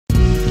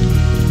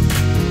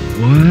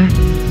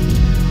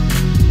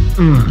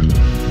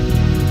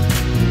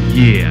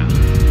Yeah,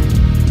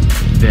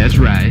 that's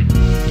right.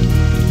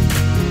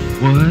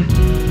 What?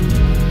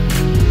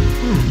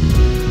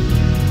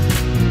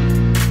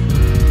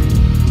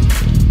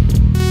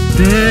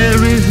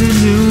 There is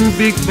a new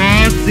big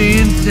boss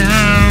in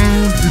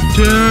town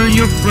to turn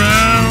your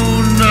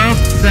frown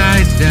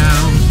upside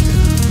down.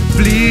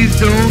 Please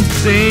don't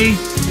say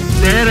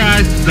that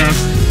I suck,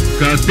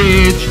 'cause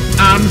bitch,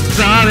 I'm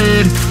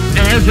solid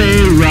as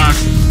a rock.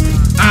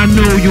 I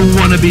know you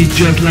wanna be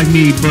just like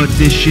me, but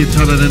this shit's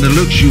harder than it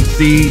looks, you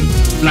see.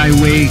 Fly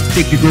away,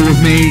 take your go with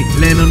me,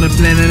 land on the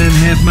planet and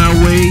have my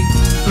way.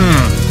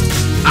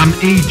 I'm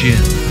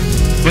aging,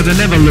 but I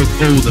never look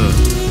older.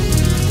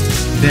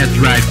 That's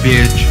right,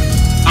 bitch,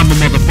 I'm a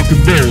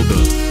motherfucking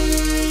boulder.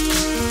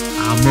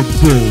 I'm a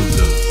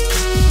boulder,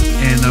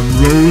 and I'm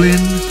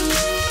rolling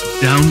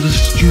down the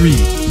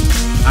street.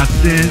 I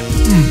said,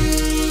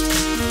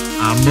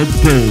 I'm a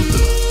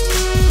boulder,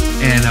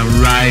 and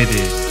I'm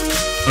riding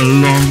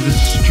along the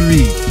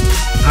street.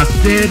 I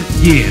said,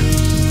 yeah,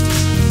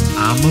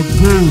 I'm a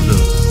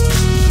boulder,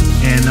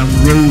 and I'm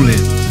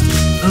rolling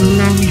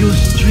along your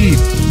street.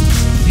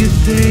 You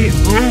say,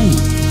 oh,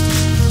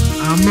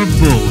 I'm a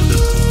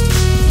boulder,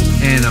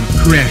 and I'm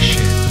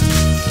crashing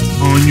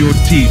on your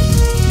teeth.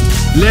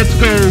 Let's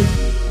go.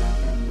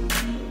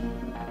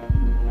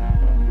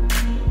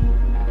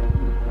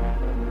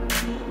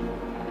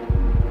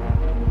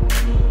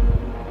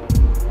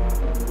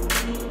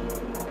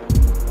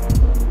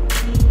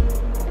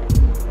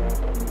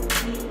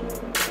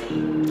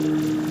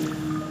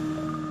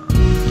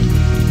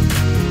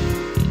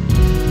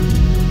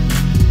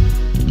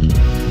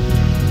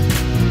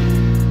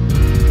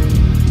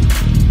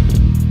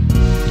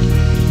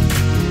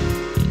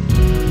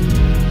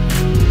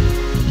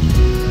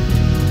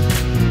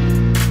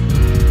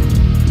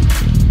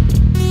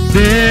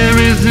 There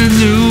is a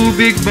new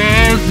big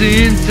boss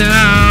in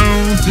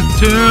town to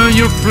turn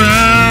your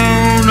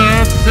frown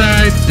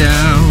upside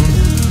down.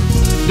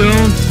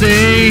 Don't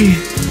say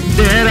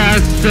that I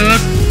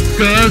suck,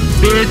 'cause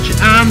bitch,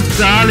 I'm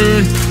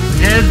solid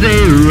as a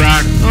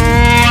rock.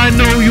 Oh, I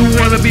know you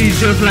wanna be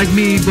just like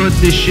me, but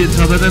this shit's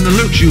harder than it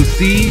looks, you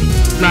see.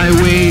 Fly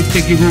away,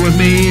 take you go with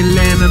me,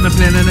 land on the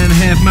planet and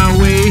have my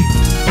way.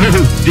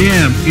 Oh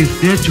damn, is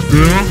that your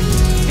girl?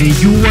 And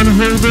you wanna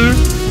hold her?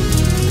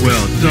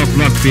 Well, tough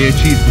luck, bitch,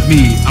 he's with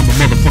me. I'm a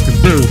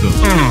motherfucking boulder.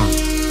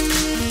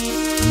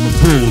 I'm a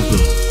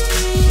boulder,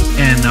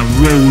 and I'm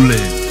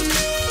rolling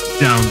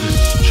down the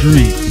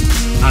street.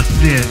 I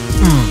said,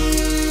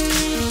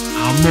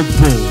 I'm a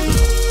boulder,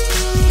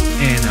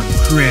 and I'm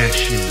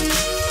crashing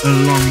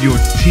along your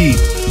teeth.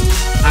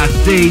 I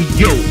say,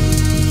 yo,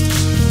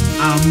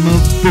 I'm a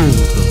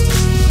boulder,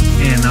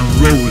 and I'm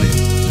rolling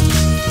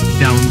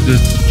down the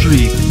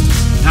street.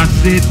 I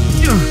said,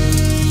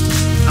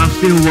 I'm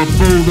still a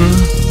boulder,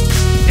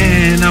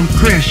 and I'm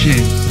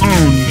crashing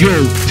on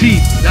your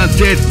teeth. I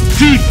said,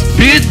 teeth,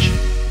 bitch!